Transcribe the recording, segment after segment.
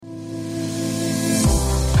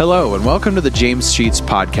Hello, and welcome to the James Sheets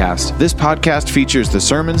Podcast. This podcast features the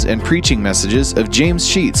sermons and preaching messages of James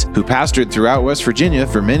Sheets, who pastored throughout West Virginia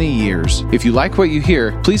for many years. If you like what you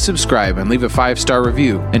hear, please subscribe and leave a 5-star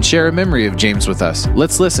review, and share a memory of James with us.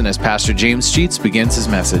 Let's listen as Pastor James Sheets begins his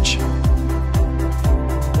message.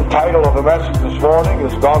 The title of the message this morning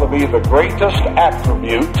is going to be The Greatest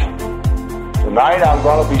Attribute. Tonight I'm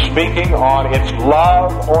going to be speaking on It's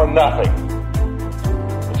Love or Nothing.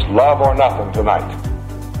 It's love or nothing tonight.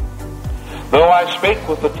 Though I speak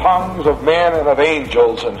with the tongues of men and of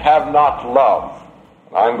angels and have not love,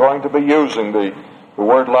 I'm going to be using the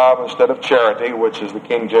word love instead of charity, which is the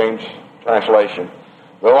King James translation.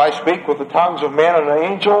 Though I speak with the tongues of men and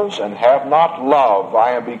angels and have not love,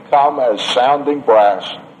 I am become as sounding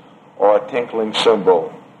brass or a tinkling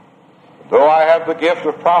cymbal. Though I have the gift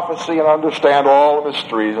of prophecy and understand all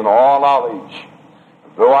mysteries and all knowledge,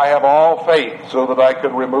 though I have all faith so that I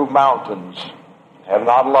could remove mountains, have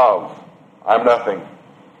not love, I'm nothing.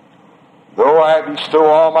 Though I bestow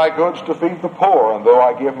all my goods to feed the poor, and though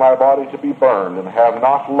I give my body to be burned, and have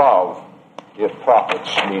not love, it profits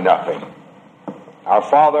me nothing. Our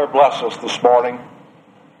Father, bless us this morning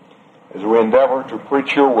as we endeavor to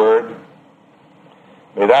preach your word.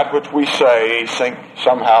 May that which we say sink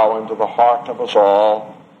somehow into the heart of us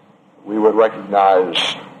all. We would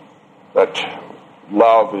recognize that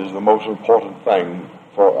love is the most important thing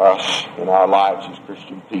for us in our lives as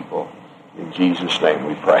Christian people. In Jesus' name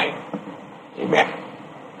we pray. Amen.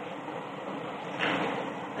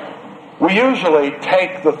 We usually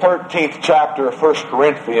take the 13th chapter of 1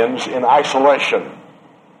 Corinthians in isolation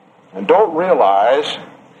and don't realize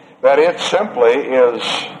that it simply is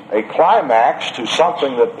a climax to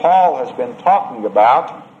something that Paul has been talking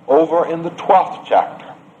about over in the 12th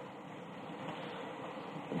chapter.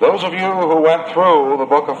 Those of you who went through the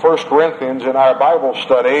book of 1 Corinthians in our Bible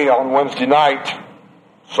study on Wednesday night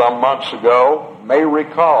some months ago may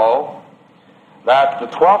recall that the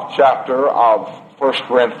 12th chapter of 1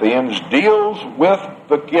 Corinthians deals with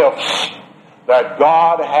the gifts that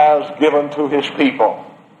God has given to his people.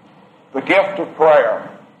 The gift of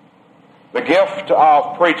prayer, the gift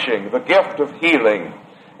of preaching, the gift of healing,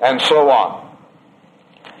 and so on.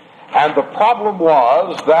 And the problem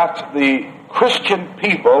was that the Christian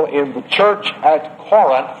people in the church at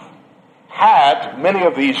Corinth had many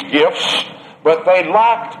of these gifts, but they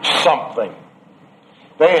lacked something.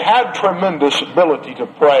 They had tremendous ability to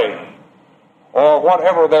pray, or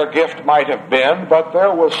whatever their gift might have been, but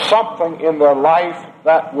there was something in their life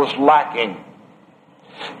that was lacking.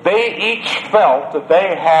 They each felt that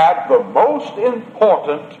they had the most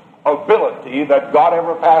important ability that God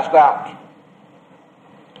ever passed out.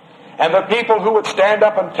 And the people who would stand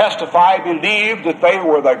up and testify believed that they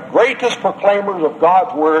were the greatest proclaimers of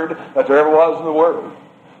God's word that there ever was in the world.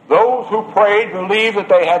 Those who prayed believed that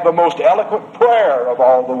they had the most eloquent prayer of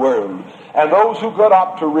all the world. And those who got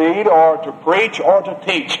up to read or to preach or to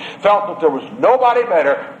teach felt that there was nobody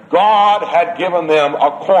better. God had given them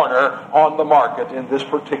a corner on the market in this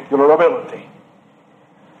particular ability.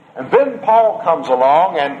 And then Paul comes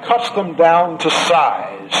along and cuts them down to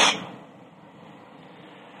size.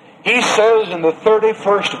 He says in the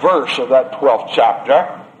 31st verse of that 12th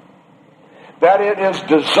chapter that it is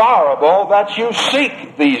desirable that you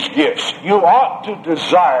seek these gifts. You ought to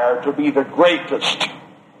desire to be the greatest.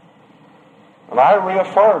 And I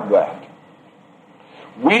reaffirm that.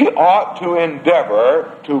 We ought to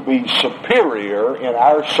endeavor to be superior in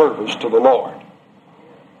our service to the Lord.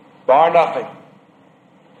 Bar nothing.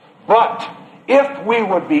 But if we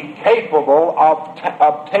would be capable of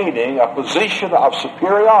obtaining a position of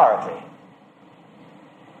superiority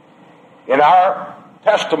in our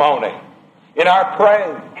testimony, in our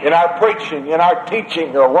praying, in our preaching, in our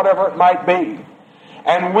teaching, or whatever it might be,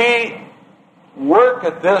 and we work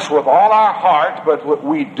at this with all our heart, but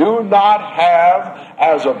we do not have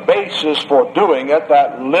as a basis for doing it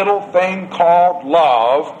that little thing called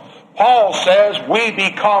love, Paul says we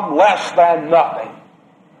become less than nothing.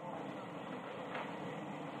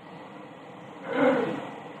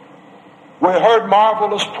 We heard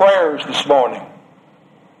marvelous prayers this morning.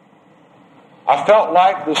 I felt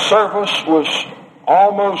like the service was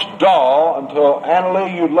almost dull until,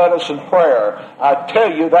 Annalee, you led us in prayer. I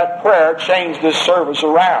tell you, that prayer changed this service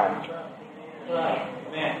around.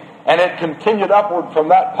 And it continued upward from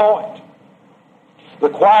that point. The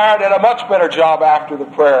choir did a much better job after the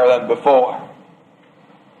prayer than before.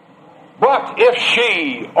 But if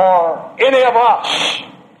she or any of us,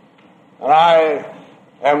 and I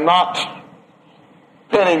am not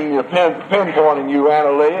pinpointing you,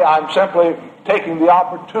 Annalee, I'm simply taking the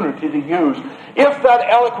opportunity to use, if that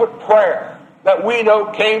eloquent prayer that we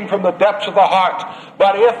know came from the depths of the heart.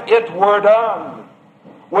 But if it were done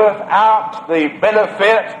without the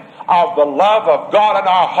benefit of the love of God in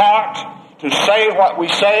our heart, to say what we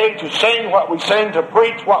say, to sing what we sing, to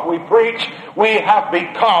preach what we preach, we have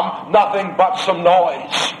become nothing but some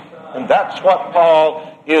noise. And that's what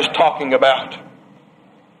Paul is talking about.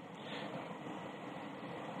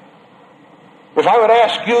 If I would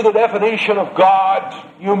ask you the definition of God,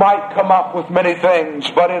 you might come up with many things,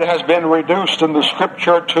 but it has been reduced in the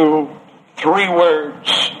Scripture to 3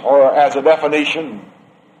 words, or as a definition.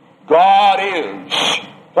 God is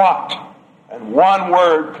what? And one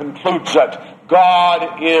word concludes it.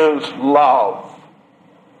 God is love.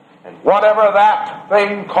 And whatever that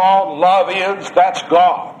thing called love is, that's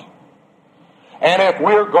God. And if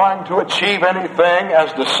we're going to achieve anything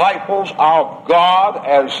as disciples of God,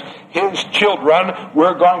 as His children,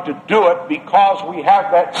 we're going to do it because we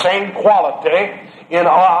have that same quality in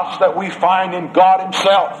us that we find in God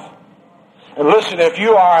Himself. And listen, if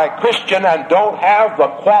you are a Christian and don't have the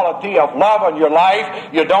quality of love in your life,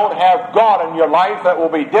 you don't have God in your life that will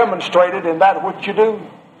be demonstrated in that which you do.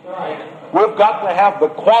 We've got to have the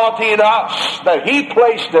quality in us that He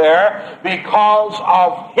placed there because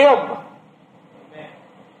of Him.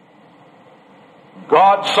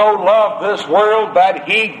 God so loved this world that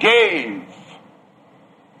He gave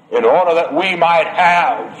in order that we might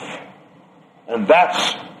have. And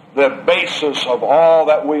that's the basis of all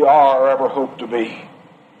that we are or ever hope to be.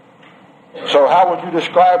 So how would you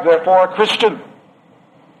describe, therefore, a Christian?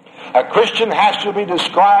 A Christian has to be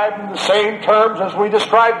described in the same terms as we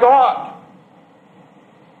describe God.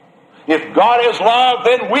 If God is love,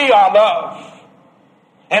 then we are love.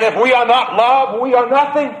 And if we are not love, we are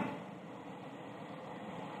nothing.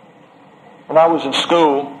 When I was in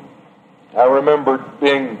school, I remembered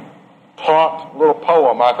being taught a little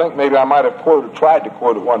poem. I think maybe I might have tried to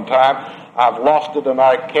quote it one time. I've lost it and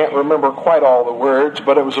I can't remember quite all the words,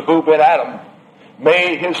 but it was Abou Ben Adhem.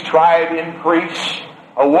 May his tribe increase,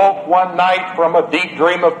 awoke one night from a deep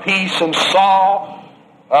dream of peace and saw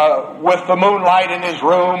with the moonlight in his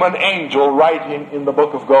room an angel writing in the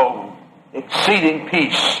book of gold. Exceeding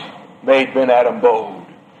peace made Ben Adhem bold.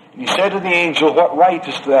 And he said to the angel, what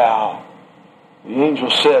writest thou? The angel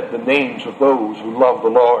said, the names of those who love the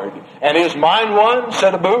Lord. And is mine one?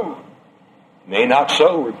 Said Abou. Nay, not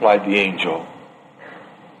so, replied the angel.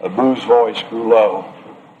 Abou's voice grew low.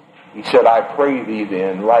 He said, I pray thee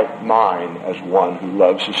then, write mine as one who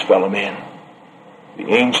loves his fellow men. The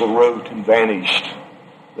angel wrote and vanished.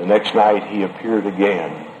 The next night he appeared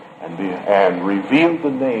again and revealed the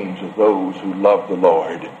names of those who love the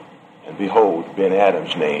Lord. And behold, Ben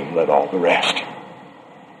Adhem's name led all the rest.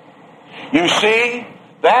 You see,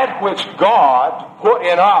 that which God put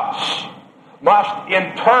in us must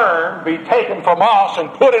in turn be taken from us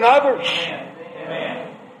and put in others.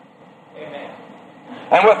 Amen. Amen.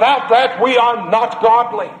 And without that, we are not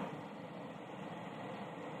godly.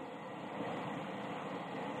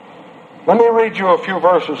 Let me read you a few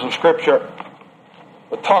verses of Scripture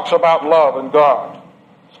that talks about love and God.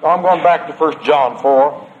 So I'm going back to 1 John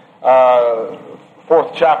 4,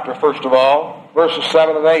 4th chapter, first of all. Verses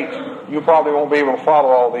 7 and 8. You probably won't be able to follow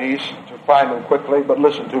all these to find them quickly, but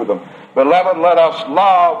listen to them. Beloved, let us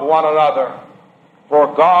love one another. For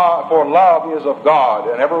love is of God,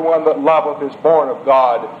 and everyone that loveth is born of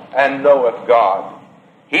God, and knoweth God.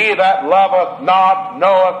 He that loveth not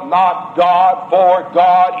knoweth not God, for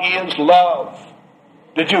God is love.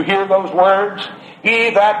 Did you hear those words? He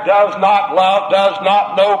that does not love does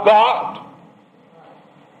not know God.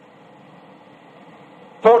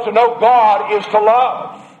 For to know God is to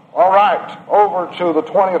love. All right, over to the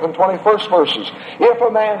 20th and 21st verses. If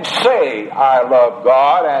a man say, I love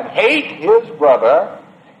God, and hate his brother,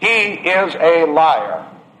 he is a liar.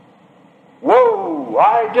 Whoa,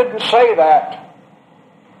 I didn't say that.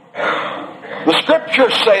 The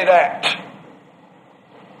Scriptures say that.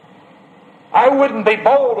 I wouldn't be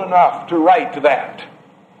bold enough to write that.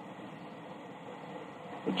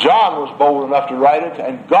 John was bold enough to write it,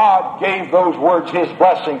 and God gave those words His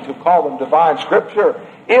blessing to call them divine Scripture.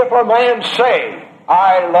 If a man say,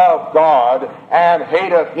 I love God, and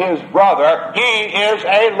hateth his brother, he is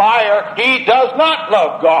a liar. He does not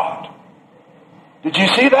love God. Did you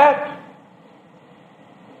see that?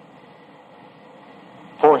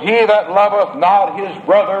 For he that loveth not his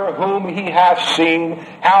brother whom he hath seen,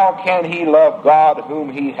 how can he love God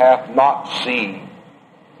whom he hath not seen?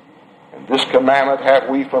 And this commandment have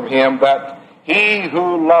we from him, that he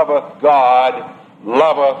who loveth God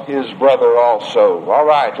loveth his brother also. All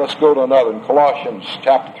right, let's go to another. In Colossians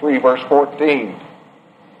chapter 3, verse 14.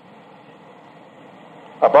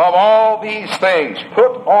 Above all these things,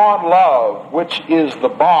 put on love, which is the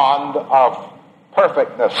bond of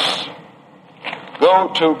perfectness. Go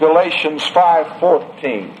to Galatians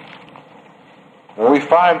 5:14, where we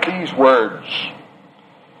find these words.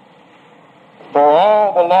 For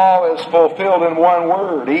all the law is fulfilled in one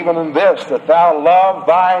word, even in this, that thou love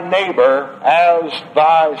thy neighbor as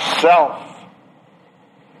thyself.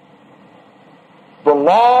 The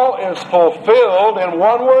law is fulfilled in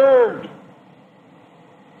one word.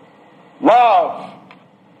 Love.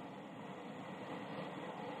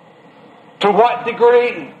 To what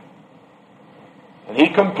degree? And he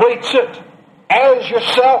completes it. As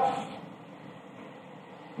yourself.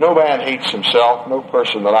 No man hates himself. No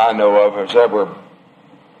person that I know of has ever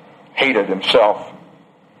hated himself.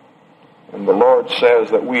 And the Lord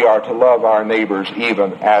says that we are to love our neighbors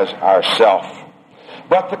even as ourselves.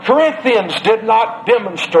 But the Corinthians did not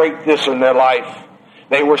demonstrate this in their life.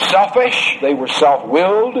 They were selfish. They were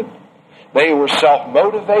self-willed. They were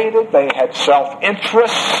self-motivated. They had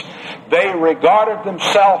self-interests. They regarded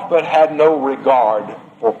themselves but had no regard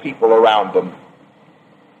for people around them.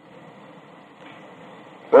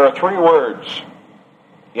 There are 3 words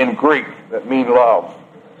in Greek that mean love.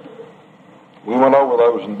 We went over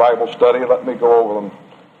those in Bible study. Let me go over them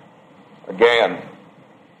again.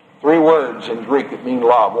 3 words in Greek that mean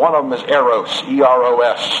love. One of them is eros,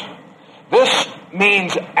 E-R-O-S. This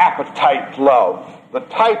means appetite love. The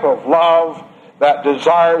type of love that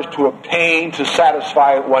desires to obtain, to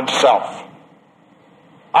satisfy oneself.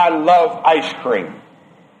 I love ice cream.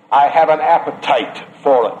 I have an appetite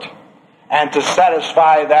for it. And to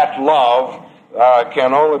satisfy that love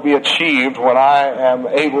can only be achieved when I am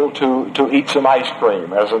able to eat some ice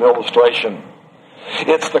cream, as an illustration.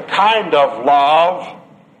 It's the kind of love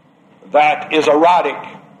that is erotic,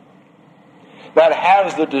 that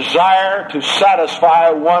has the desire to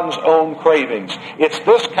satisfy one's own cravings. It's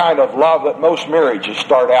this kind of love that most marriages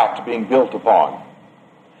start out to being built upon.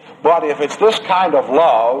 But if it's this kind of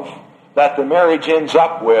love that the marriage ends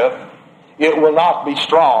up with, it will not be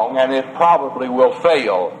strong and it probably will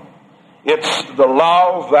fail. It's the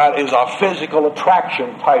love that is a physical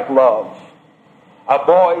attraction type love. A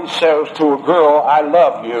boy says to a girl, I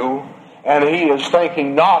love you, and he is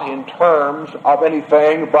thinking not in terms of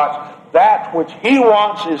anything, but that which he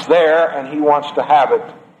wants is there and he wants to have it.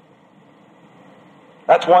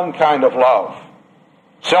 That's one kind of love.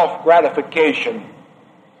 Self-gratification.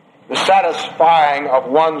 The satisfying of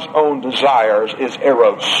one's own desires is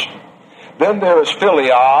eros. Then there is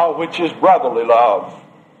philia, which is brotherly love.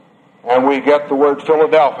 And we get the word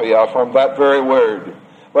Philadelphia from that very word.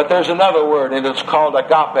 But there's another word, and it's called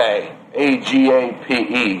agape,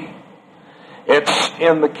 A-G-A-P-E. It's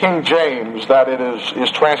in the King James that it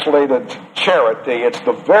is translated charity. It's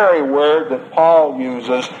the very word that Paul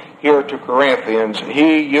uses here to Corinthians.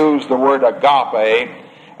 He used the word agape,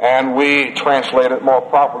 and we translate it more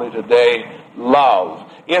properly today,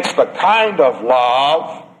 love. It's the kind of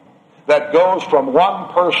love that goes from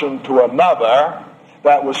one person to another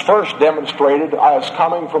that was first demonstrated as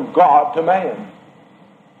coming from God to man.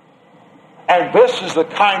 And this is the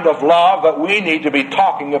kind of love that we need to be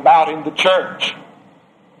talking about in the church.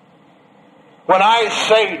 When I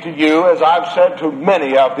say to you, as I've said to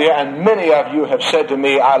many of you, and many of you have said to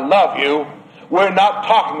me, I love you, we're not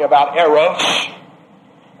talking about eros,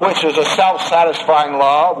 which is a self-satisfying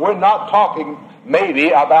love. We're not talking maybe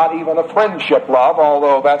about even a friendship love,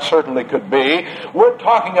 although that certainly could be. We're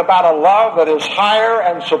talking about a love that is higher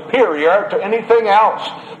and superior to anything else.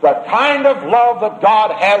 The kind of love that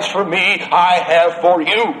God has for me, I have for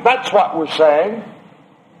you. That's what we're saying.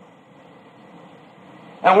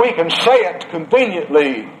 And we can say it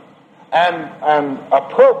conveniently and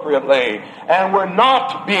appropriately, and we're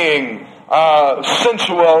not being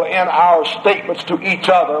sensual in our statements to each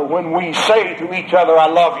other when we say to each other, I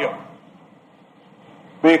love you.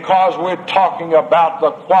 Because we're talking about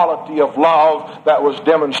the quality of love that was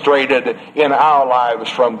demonstrated in our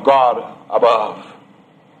lives from God above.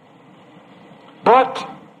 But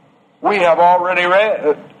we have already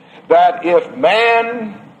read that if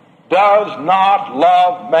man does not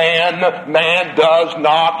love man, man does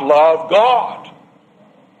not love God.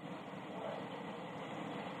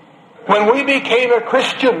 When we became a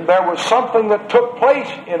Christian, there was something that took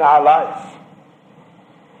place in our life.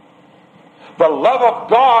 The love of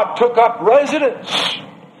God took up residence,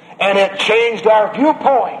 and it changed our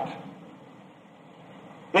viewpoint.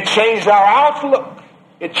 It changed our outlook.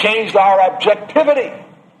 It changed our objectivity.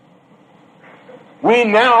 We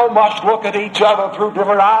now must look at each other through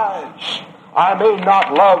different eyes. I may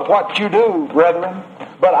not love what you do, brethren,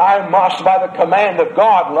 but I must, by the command of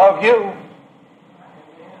God, love you.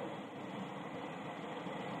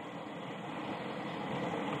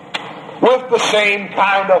 with the same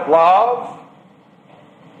kind of love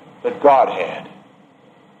that God had,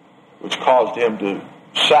 which caused him to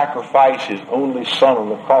sacrifice his only Son on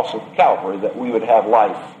the cross of Calvary that we would have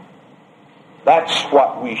life. That's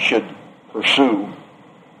what we should pursue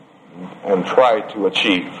and try to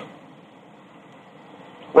achieve.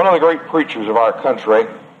 One of the great preachers of our country,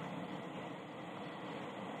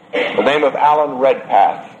 the name of Alan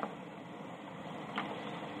Redpath,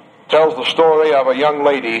 tells the story of a young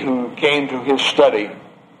lady who came to his study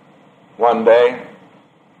one day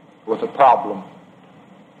with a problem.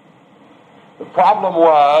 The problem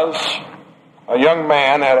was a young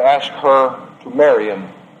man had asked her to marry him.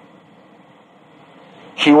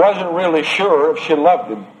 She wasn't really sure if she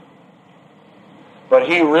loved him, but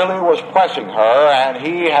he really was pressing her, and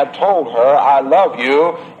he had told her, I love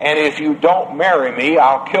you, and if you don't marry me,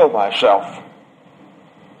 I'll kill myself.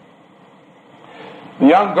 The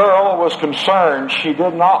young girl was concerned. She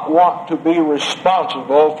did not want to be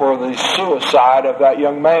responsible for the suicide of that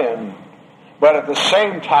young man. But at the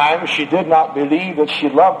same time, she did not believe that she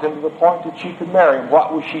loved him to the point that she could marry him.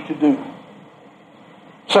 What was she to do?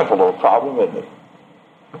 Simple little problem, isn't it?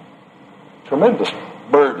 Tremendous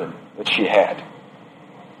burden that she had.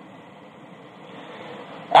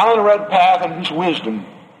 Alan Redpath, in his wisdom,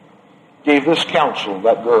 gave this counsel to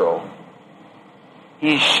that girl.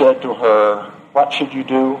 He said to her, what should you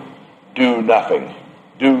do? Do nothing.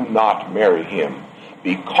 Do not marry him,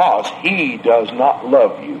 because he does not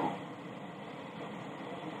love you.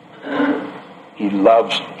 He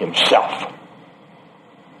loves himself.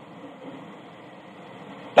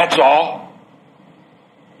 That's all.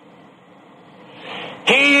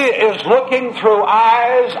 He is looking through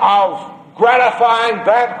eyes of gratifying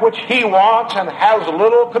that which he wants and has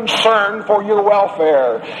little concern for your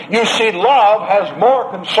welfare. You see, love has more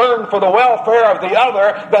concern for the welfare of the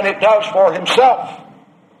other than it does for himself.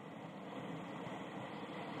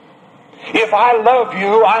 If I love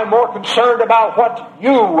you, I'm more concerned about what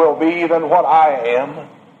you will be than what I am.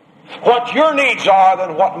 What your needs are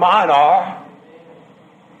than what mine are.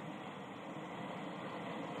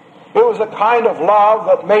 It was the kind of love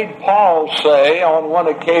that made Paul say on one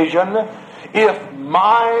occasion, if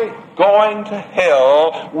my going to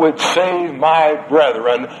hell would save my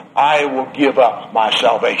brethren, I will give up my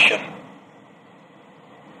salvation.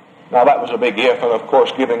 Now that was a big if, and of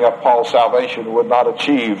course giving up Paul's salvation would not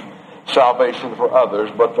achieve salvation for others,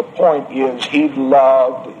 but the point is he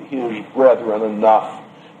loved his brethren enough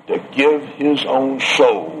to give his own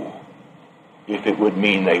soul if it would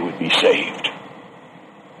mean they would be saved.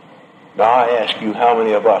 Now I ask you, how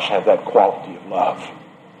many of us have that quality of love?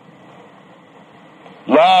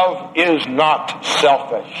 Love is not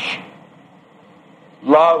selfish.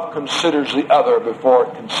 Love considers the other before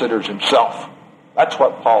it considers himself. That's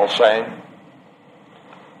what Paul's saying.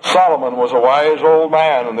 Solomon was a wise old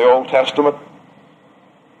man in the Old Testament.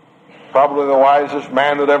 Probably the wisest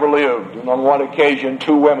man that ever lived. And on one occasion,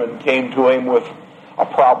 two women came to him with a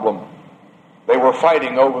problem. They were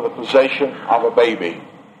fighting over the possession of a baby,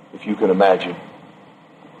 if you can imagine.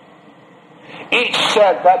 Each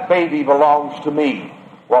said, that baby belongs to me.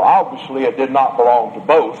 Well, obviously it did not belong to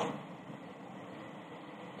both.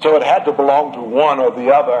 So it had to belong to one or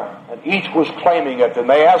the other. And each was claiming it. And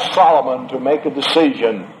they asked Solomon to make a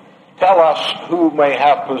decision. Tell us who may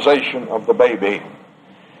have possession of the baby.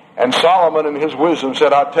 And Solomon in his wisdom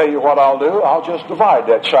said, I'll tell you what I'll do. I'll just divide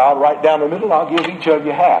that child right down the middle. I'll give each of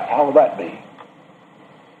you half. How will that be?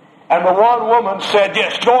 And the one woman said,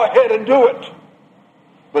 yes, go ahead and do it.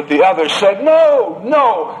 But the other said,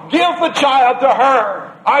 no, give the child to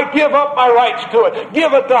her. I give up my rights to it.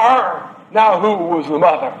 Give it to her. Now who was the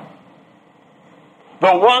mother?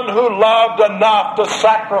 The one who loved enough to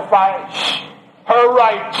sacrifice her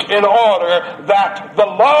rights in order that the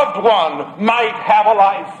loved one might have a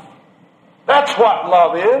life. That's what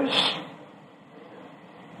love is.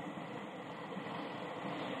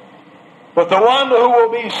 But the one who will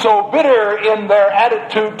be so bitter in their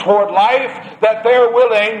attitude toward life that they're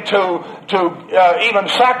willing to even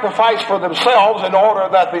sacrifice for themselves in order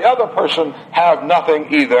that the other person have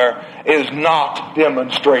nothing either is not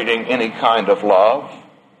demonstrating any kind of love.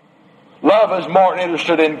 Love is more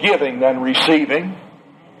interested in giving than receiving.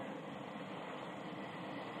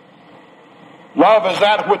 Love is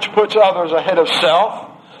that which puts others ahead of self.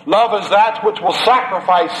 Love is that which will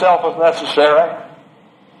sacrifice self if necessary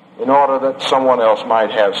in order that someone else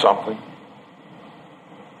might have something.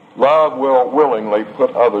 Love will willingly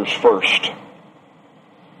put others first.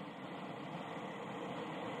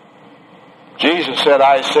 Jesus said,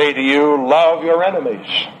 I say to you, love your enemies.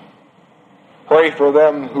 Pray for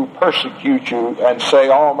them who persecute you and say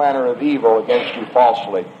all manner of evil against you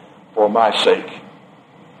falsely for my sake.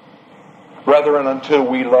 Brethren, until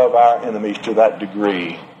we love our enemies to that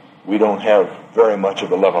degree, we don't have very much of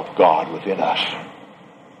the love of God within us.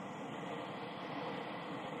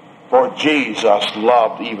 For Jesus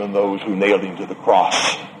loved even those who nailed him to the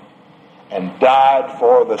cross and died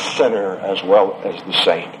for the sinner as well as the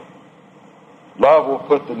saint. Love will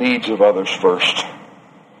put the needs of others first.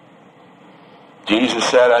 Jesus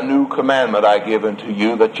said, "A new commandment I give unto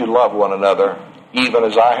you, that you love one another, even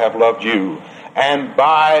as I have loved you. And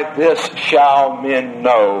by this shall men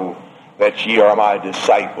know that ye are my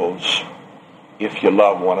disciples, if you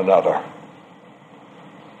love one another."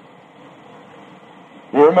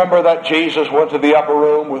 You remember that Jesus went to the upper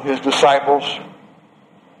room with his disciples?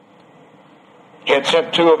 He had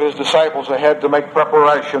sent 2 of his disciples ahead to make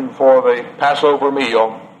preparation for the Passover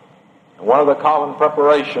meal. And one of the common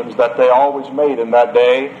preparations that they always made in that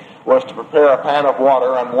day was to prepare a pan of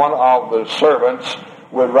water, and one of the servants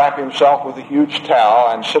would wrap himself with a huge towel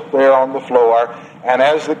and sit there on the floor. And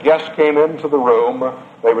as the guests came into the room,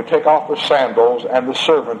 they would take off their sandals, and the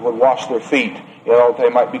servant would wash their feet, that they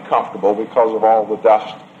might be comfortable because of all the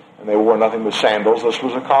dust, and they wore nothing but sandals. This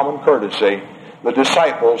was a common courtesy. The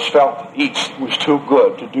disciples felt each was too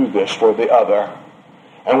good to do this for the other.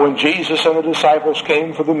 And when Jesus and the disciples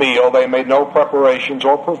came for the meal, they made no preparations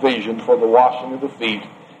or provision for the washing of the feet.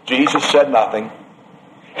 Jesus said nothing.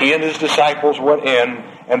 He and his disciples went in,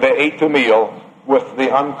 and they ate the meal with the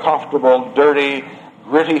uncomfortable, dirty,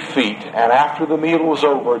 gritty feet. And after the meal was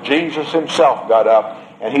over, Jesus himself got up,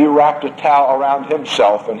 and he wrapped a towel around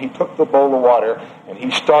himself, and he took the bowl of water, and he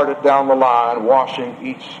started down the line, washing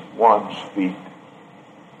each one's feet.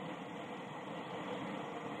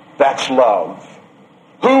 That's love.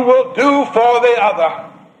 Who will do for the other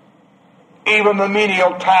even the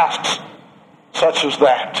menial tasks such as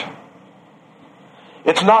that.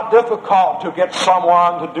 It's not difficult to get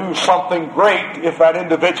someone to do something great if that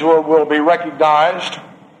individual will be recognized,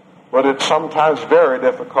 but it's sometimes very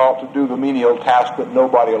difficult to do the menial task that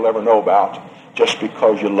nobody will ever know about just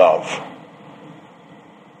because you love.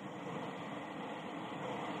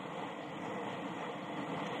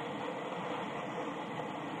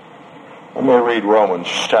 Let me read Romans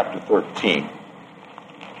chapter 13,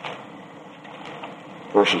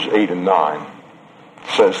 verses 8 and 9. It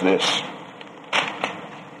says this: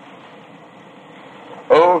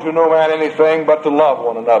 "Owe to no man anything but to love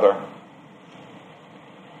one another.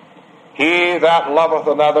 He that loveth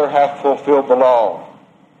another hath fulfilled the law.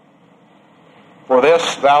 For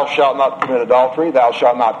this, thou shalt not commit adultery, thou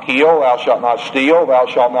shalt not kill, thou shalt not steal, thou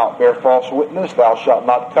shalt not bear false witness, thou shalt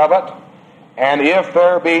not covet. And if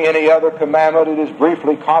there be any other commandment, it is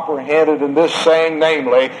briefly comprehended in this saying,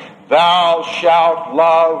 namely, thou shalt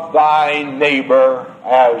love thy neighbor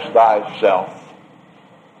as thyself."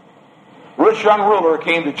 Rich young ruler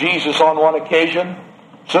came to Jesus on one occasion,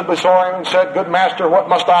 stood before him and said, "Good master, what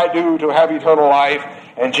must I do to have eternal life?"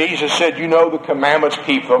 And Jesus said, "You know the commandments,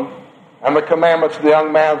 keep them." And the commandments the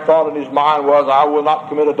young man thought in his mind was, I will not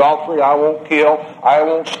commit adultery, I won't kill, I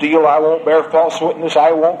won't steal, I won't bear false witness,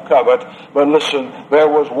 I won't covet. But listen, there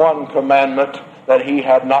was one commandment that he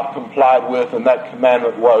had not complied with, and that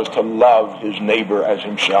commandment was to love his neighbor as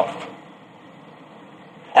himself.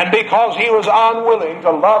 And because he was unwilling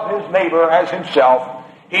to love his neighbor as himself,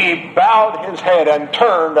 he bowed his head and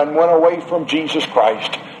turned and went away from Jesus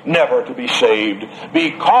Christ, never to be saved,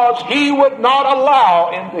 because he would not allow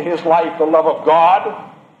into his life the love of God,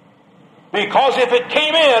 because if it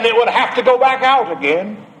came in, it would have to go back out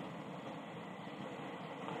again.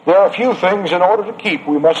 There are a few things in order to keep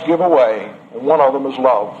we must give away, and one of them is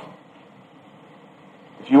love.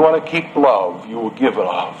 If you want to keep love, you will give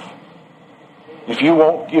love. If you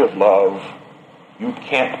won't give love, you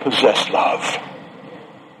can't possess love.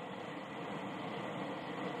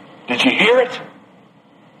 Did you hear it?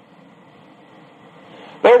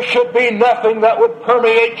 There should be nothing that would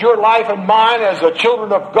permeate your life and mine as the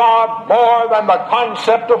children of God more than the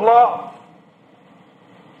concept of love.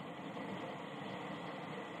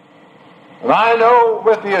 And I know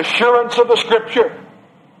with the assurance of the Scripture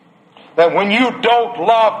that when you don't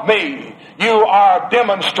love me, you are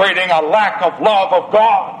demonstrating a lack of love of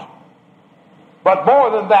God. But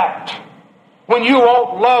more than that, when you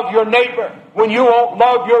won't love your neighbor, when you won't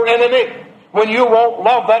love your enemy, when you won't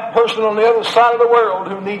love that person on the other side of the world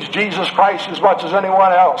who needs Jesus Christ as much as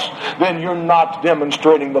anyone else, then you're not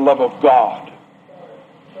demonstrating the love of God.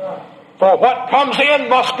 For what comes in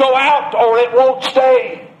must go out or it won't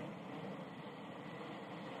stay.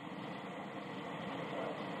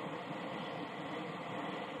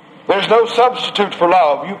 There's no substitute for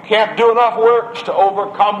love. You can't do enough works to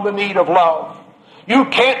overcome the need of love. You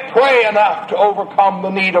can't pray enough to overcome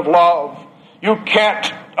the need of love. You can't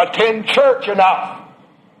attend church enough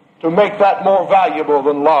to make that more valuable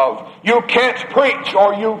than love. You can't preach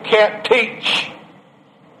or you can't teach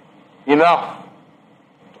enough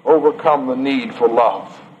to overcome the need for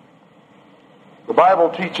love. The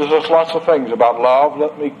Bible teaches us lots of things about love.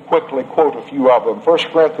 Let me quickly quote a few of them.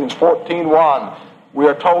 1 Corinthians 14:1, we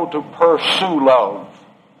are told to pursue love.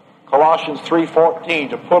 Colossians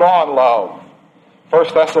 3:14, to put on love.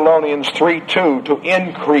 1 Thessalonians 3:2, to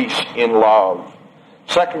increase in love.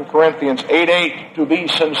 2 Corinthians 8:8, to be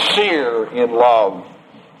sincere in love.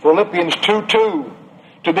 Philippians 2:2,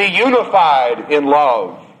 to be unified in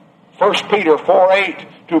love. 1 Peter 4:8,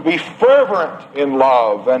 to be fervent in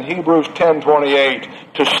love. And Hebrews 10:28,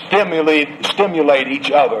 to stimulate each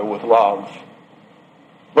other with love.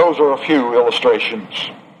 Those are a few illustrations.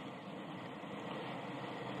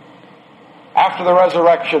 After the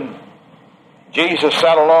resurrection, Jesus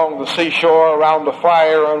sat along the seashore around a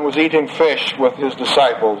fire and was eating fish with his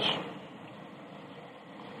disciples.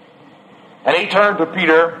 And he turned to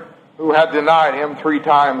Peter, who had denied him 3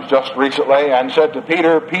 times just recently, and said to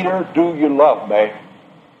Peter, "Peter, do you love me?"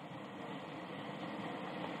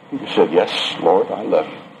 Peter said, "Yes, Lord, I love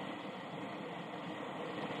you."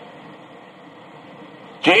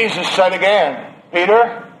 Jesus said again,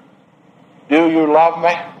 "Peter, do you love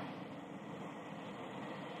me?"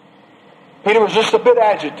 Peter was just a bit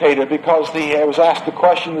agitated because he was asked the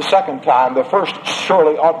question the second time. The first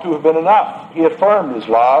surely ought to have been enough. He affirmed his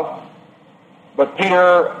love. But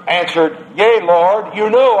Peter answered, "Yea, Lord, you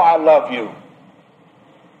know I love you."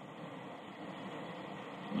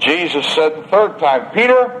 Jesus said the third time,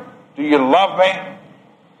 "Peter, do you love me?"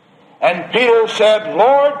 And Peter said,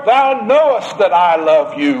 "Lord, thou knowest that I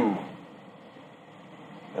love you."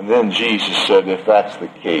 And then Jesus said, "If that's the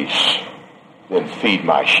case, then feed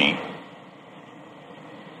my sheep.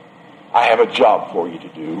 I have a job for you to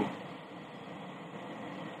do."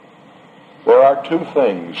 There are 2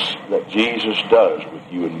 things that Jesus does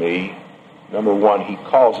with you and me. Number 1, he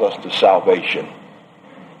calls us to salvation.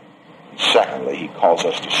 And secondly, he calls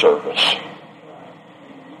us to service.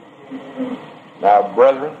 Now,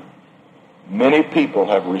 brethren, many people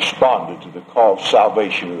have responded to the call of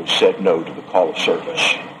salvation and have said no to the call of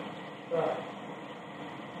service.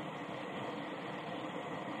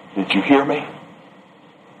 Did you hear me?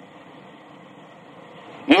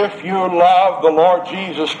 If you love the Lord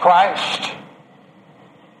Jesus Christ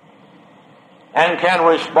and can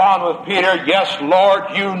respond with Peter, "Yes,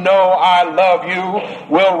 Lord, you know I love you,"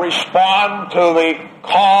 will respond to the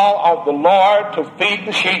call of the Lord to feed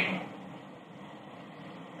the sheep.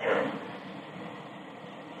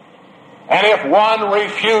 And if one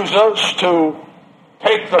refuses to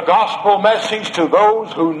take the gospel message to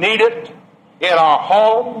those who need it in our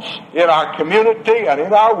homes, in our community, and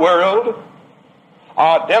in our world,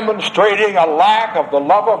 demonstrating a lack of the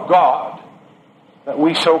love of God that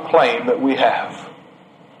we so claim that we have.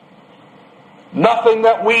 Nothing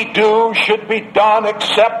that we do should be done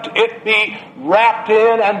except it be wrapped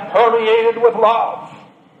in and permeated with love.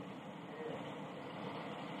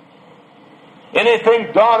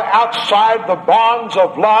 Anything done outside the bonds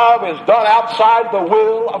of love is done outside the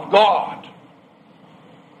will of God.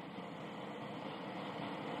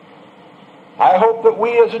 I hope that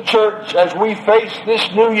we as a church, as we face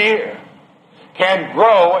this new year, can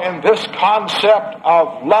grow in this concept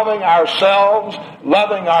of loving ourselves,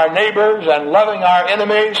 loving our neighbors, and loving our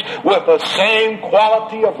enemies with the same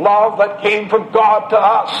quality of love that came from God to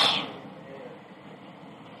us.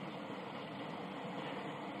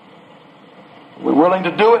 We're willing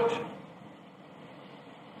to do it.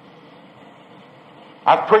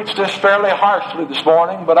 I preached this fairly harshly this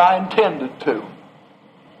morning, but I intended to.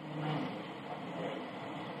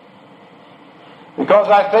 Because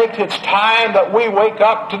I think it's time that we wake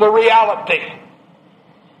up to the reality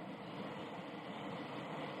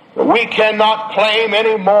that we cannot claim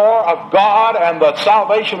any more of God and the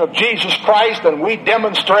salvation of Jesus Christ than we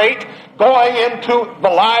demonstrate going into the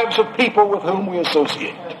lives of people with whom we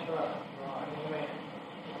associate.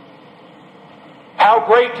 How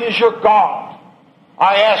great is your God?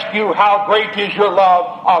 I ask you, how great is your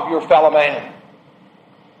love of your fellow man?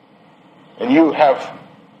 And you have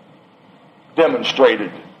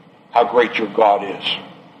demonstrated how great your God is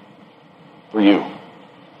for you.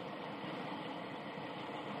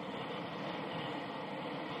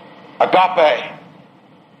 Agape,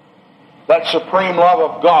 that supreme love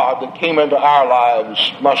of God that came into our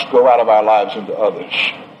lives, must go out of our lives into others.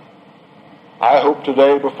 I hope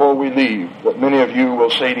today, before we leave, that many of you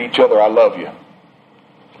will say to each other, "I love you."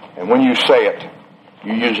 And when you say it,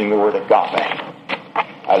 you're using the word agape.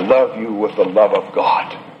 I love you with the love of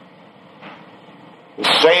God.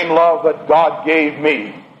 The same love that God gave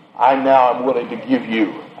me, I now am willing to give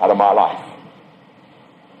you out of my life.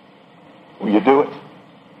 Will you do it?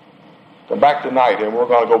 Come back tonight and we're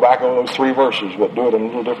going to go back on those 3 verses, but do it in a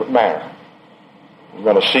little different manner. We're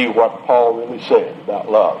going to see what Paul really said about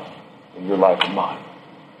love in your life and mine.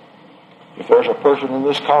 If there's a person in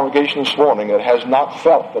this congregation this morning that has not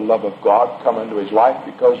felt the love of God come into his life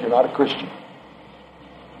because you're not a Christian,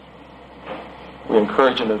 we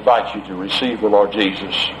encourage and invite you to receive the Lord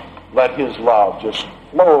Jesus. Let His love just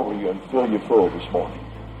flow over you and fill you full this morning.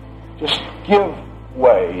 Just give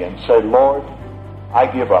way and say, Lord, I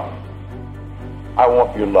give up. I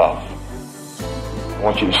want your love. I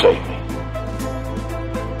want you to save me.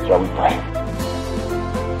 Shall we pray?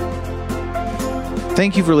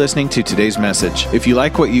 Thank you for listening to today's message. If you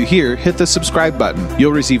like what you hear, hit the subscribe button.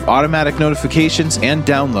 You'll receive automatic notifications and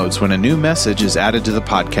downloads when a new message is added to the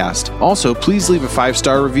podcast. Also, please leave a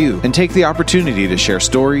 5-star review and take the opportunity to share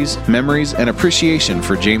stories, memories, and appreciation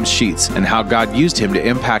for James Sheets and how God used him to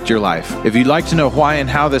impact your life. If you'd like to know why and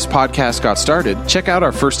how this podcast got started, check out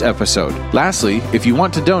our first episode. Lastly, if you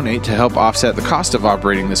want to donate to help offset the cost of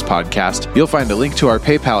operating this podcast, you'll find a link to our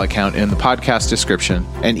PayPal account in the podcast description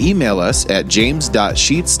and email us at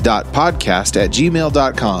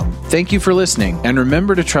james.sheets.podcast@gmail.com. Thank you for listening, and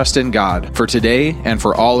remember to trust in God for today and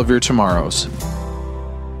for all of your tomorrows.